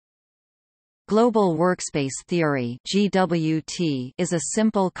Global workspace theory (GWT) is a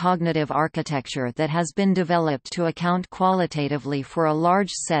simple cognitive architecture that has been developed to account qualitatively for a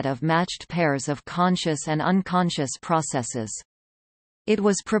large set of matched pairs of conscious and unconscious processes. It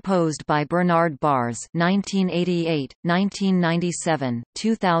was proposed by Bernard Baars (1988, 1997,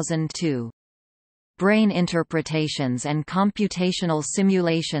 2002). Brain interpretations and computational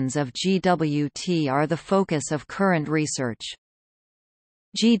simulations of GWT are the focus of current research.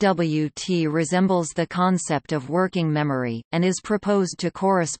 GWT resembles the concept of working memory, and is proposed to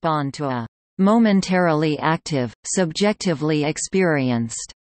correspond to a momentarily active, subjectively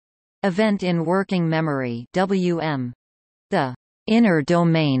experienced event in working memory (WM). The inner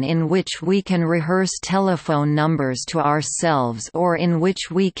domain in which we can rehearse telephone numbers to ourselves or in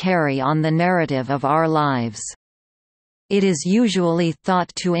which we carry on the narrative of our lives. It is usually thought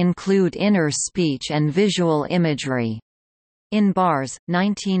to include inner speech and visual imagery. In Baars,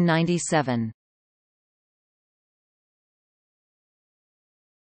 1997.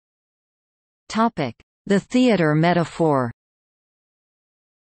 The theater metaphor.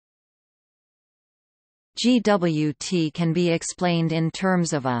 GWT can be explained in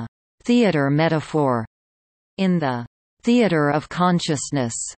terms of a theater metaphor. In the theater of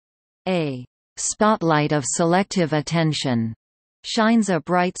consciousness, a spotlight of selective attention shines a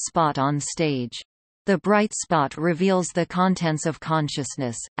bright spot on stage. The bright spot reveals the contents of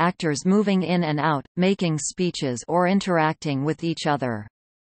consciousness, actors moving in and out, making speeches or interacting with each other.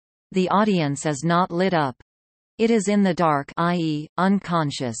 The audience is not lit up. It is in the dark, i.e.,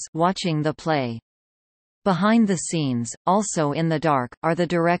 unconscious, watching the play. Behind the scenes, also in the dark, are the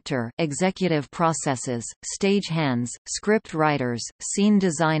director, executive processes, stage hands, script writers, scene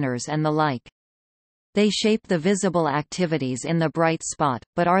designers and the like. They shape the visible activities in the bright spot,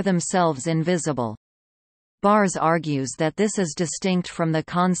 but are themselves invisible. Baars argues that this is distinct from the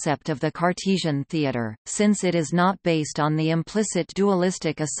concept of the Cartesian theater, since it is not based on the implicit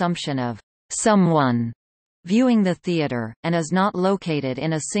dualistic assumption of someone viewing the theater, and is not located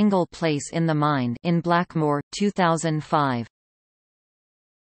in a single place in the mind. In Blackmore, 2005.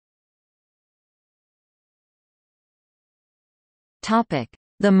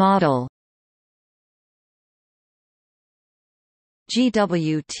 The model.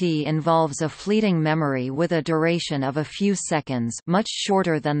 GWT involves a fleeting memory with a duration of a few seconds, much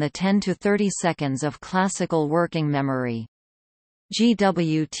shorter than the 10 to 30 seconds of classical working memory.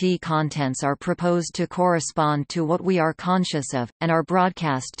 GWT contents are proposed to correspond to what we are conscious of, and are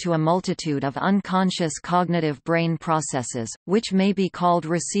broadcast to a multitude of unconscious cognitive brain processes, which may be called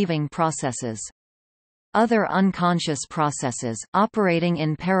receiving processes. Other unconscious processes, operating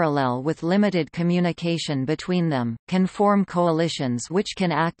in parallel with limited communication between them, can form coalitions which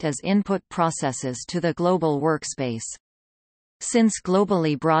can act as input processes to the global workspace. Since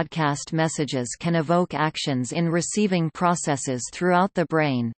globally broadcast messages can evoke actions in receiving processes throughout the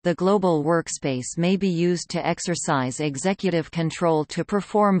brain, the global workspace may be used to exercise executive control to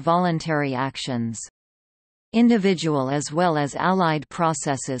perform voluntary actions. Individual as well as allied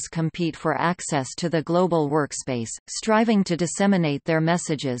processes compete for access to the global workspace, striving to disseminate their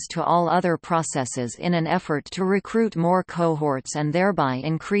messages to all other processes in an effort to recruit more cohorts and thereby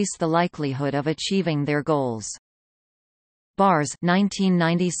increase the likelihood of achieving their goals. Baars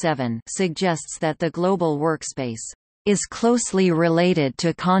 1997 suggests that the global workspace is closely related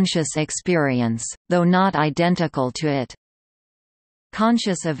to conscious experience, though not identical to it.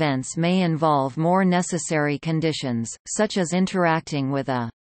 Conscious events may involve more necessary conditions, such as interacting with a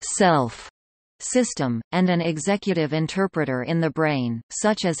self system, and an executive interpreter in the brain,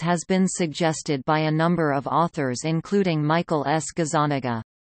 such as has been suggested by a number of authors including Michael S. Gazzaniga.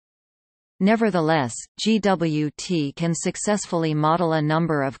 Nevertheless, GWT can successfully model a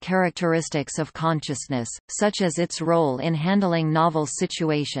number of characteristics of consciousness, such as its role in handling novel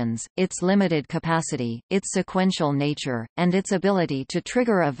situations, its limited capacity, its sequential nature, and its ability to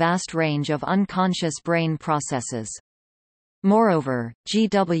trigger a vast range of unconscious brain processes. Moreover,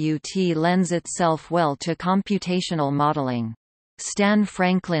 GWT lends itself well to computational modeling. Stan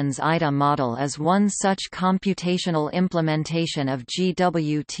Franklin's IDA model is one such computational implementation of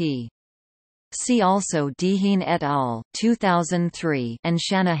GWT. See also Dehaene et al. 2003 and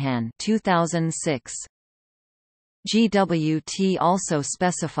Shanahan 2006. GWT also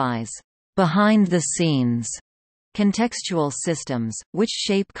specifies behind-the-scenes contextual systems, which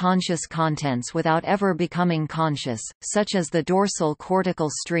shape conscious contents without ever becoming conscious, such as the dorsal cortical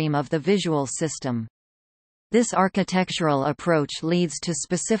stream of the visual system. This architectural approach leads to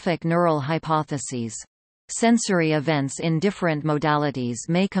specific neural hypotheses. Sensory events in different modalities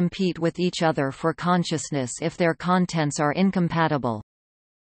may compete with each other for consciousness if their contents are incompatible.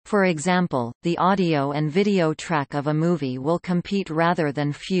 For example, the audio and video track of a movie will compete rather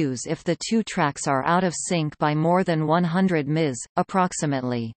than fuse if the two tracks are out of sync by more than 100 ms,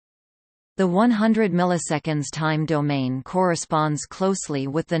 approximately. The 100 milliseconds time domain corresponds closely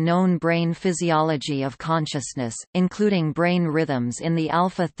with the known brain physiology of consciousness, including brain rhythms in the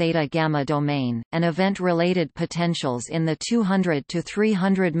alpha-theta-gamma domain, and event-related potentials in the 200 to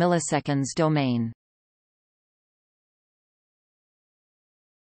 300 milliseconds domain.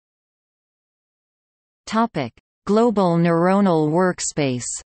 Global neuronal workspace.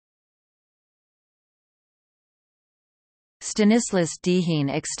 Stanislas Dehaene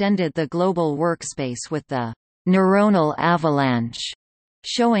extended the global workspace with the neuronal avalanche,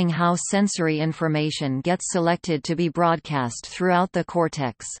 showing how sensory information gets selected to be broadcast throughout the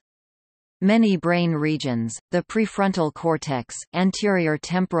cortex. Many brain regions, the prefrontal cortex, anterior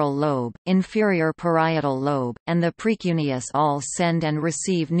temporal lobe, inferior parietal lobe, and the precuneus all send and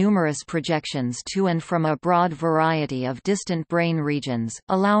receive numerous projections to and from a broad variety of distant brain regions,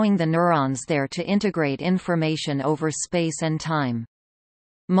 allowing the neurons there to integrate information over space and time.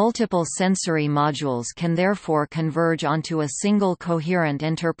 Multiple sensory modules can therefore converge onto a single coherent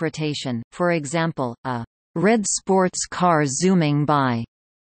interpretation, for example, a red sports car zooming by.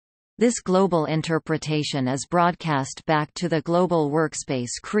 This global interpretation is broadcast back to the global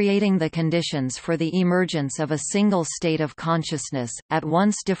workspace, creating the conditions for the emergence of a single state of consciousness, at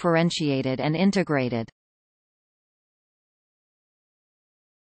once differentiated and integrated.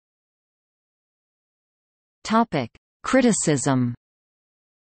 Criticism.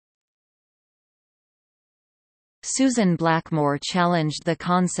 Susan Blackmore challenged the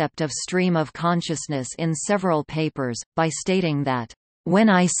concept of stream of consciousness in several papers, by stating that, "When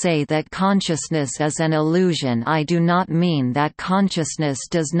I say that consciousness is an illusion, I do not mean that consciousness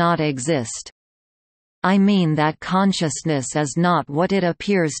does not exist. I mean that consciousness is not what it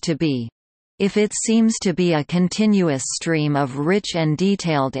appears to be. If it seems to be a continuous stream of rich and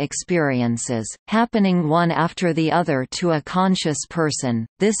detailed experiences, happening one after the other to a conscious person,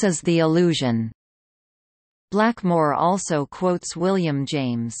 this is the illusion." Blackmore also quotes William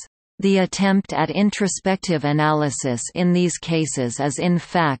James. The attempt at introspective analysis in these cases is in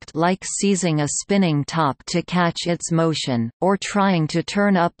fact like seizing a spinning top to catch its motion, or trying to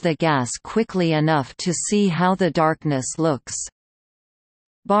turn up the gas quickly enough to see how the darkness looks.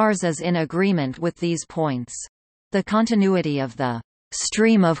 Bars is in agreement with these points. The continuity of the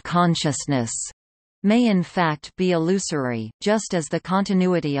stream of consciousness may in fact be illusory, just as the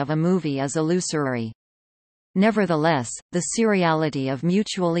continuity of a movie is illusory. Nevertheless, the seriality of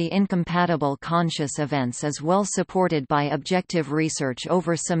mutually incompatible conscious events is well supported by objective research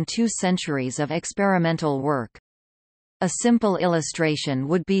over some 2 centuries of experimental work. A simple illustration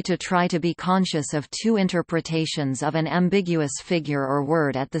would be to try to be conscious of 2 interpretations of an ambiguous figure or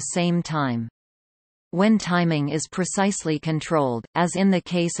word at the same time. When timing is precisely controlled, as in the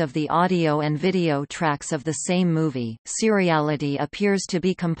case of the audio and video tracks of the same movie, seriality appears to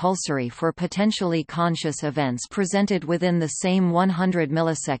be compulsory for potentially conscious events presented within the same 100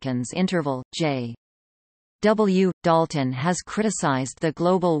 milliseconds interval. J. W. Dalton has criticized the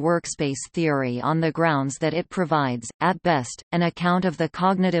global workspace theory on the grounds that it provides, at best, an account of the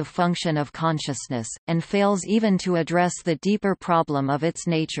cognitive function of consciousness, and fails even to address the deeper problem of its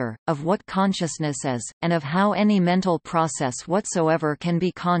nature, of what consciousness is, and of how any mental process whatsoever can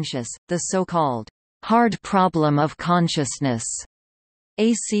be conscious, the so-called hard problem of consciousness.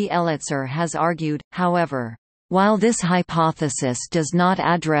 A. C. Elitzur has argued, however, while this hypothesis does not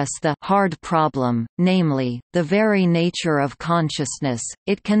address the hard problem, namely, the very nature of consciousness,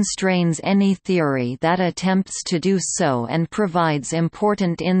 it constrains any theory that attempts to do so and provides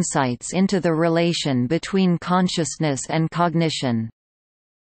important insights into the relation between consciousness and cognition.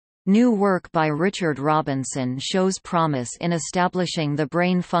 New work by Richard Robinson shows promise in establishing the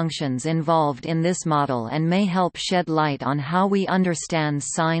brain functions involved in this model and may help shed light on how we understand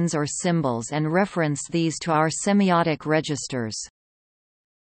signs or symbols and reference these to our semiotic registers.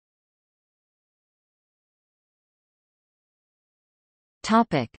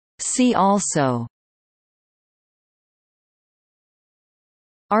 See also: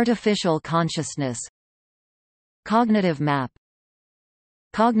 Artificial consciousness, Cognitive map,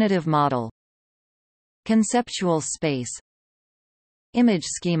 Cognitive model, Conceptual space, Image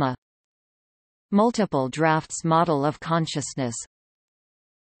schema, Multiple drafts model of consciousness,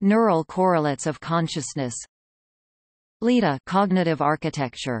 Neural correlates of consciousness, LIDA cognitive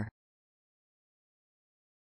architecture.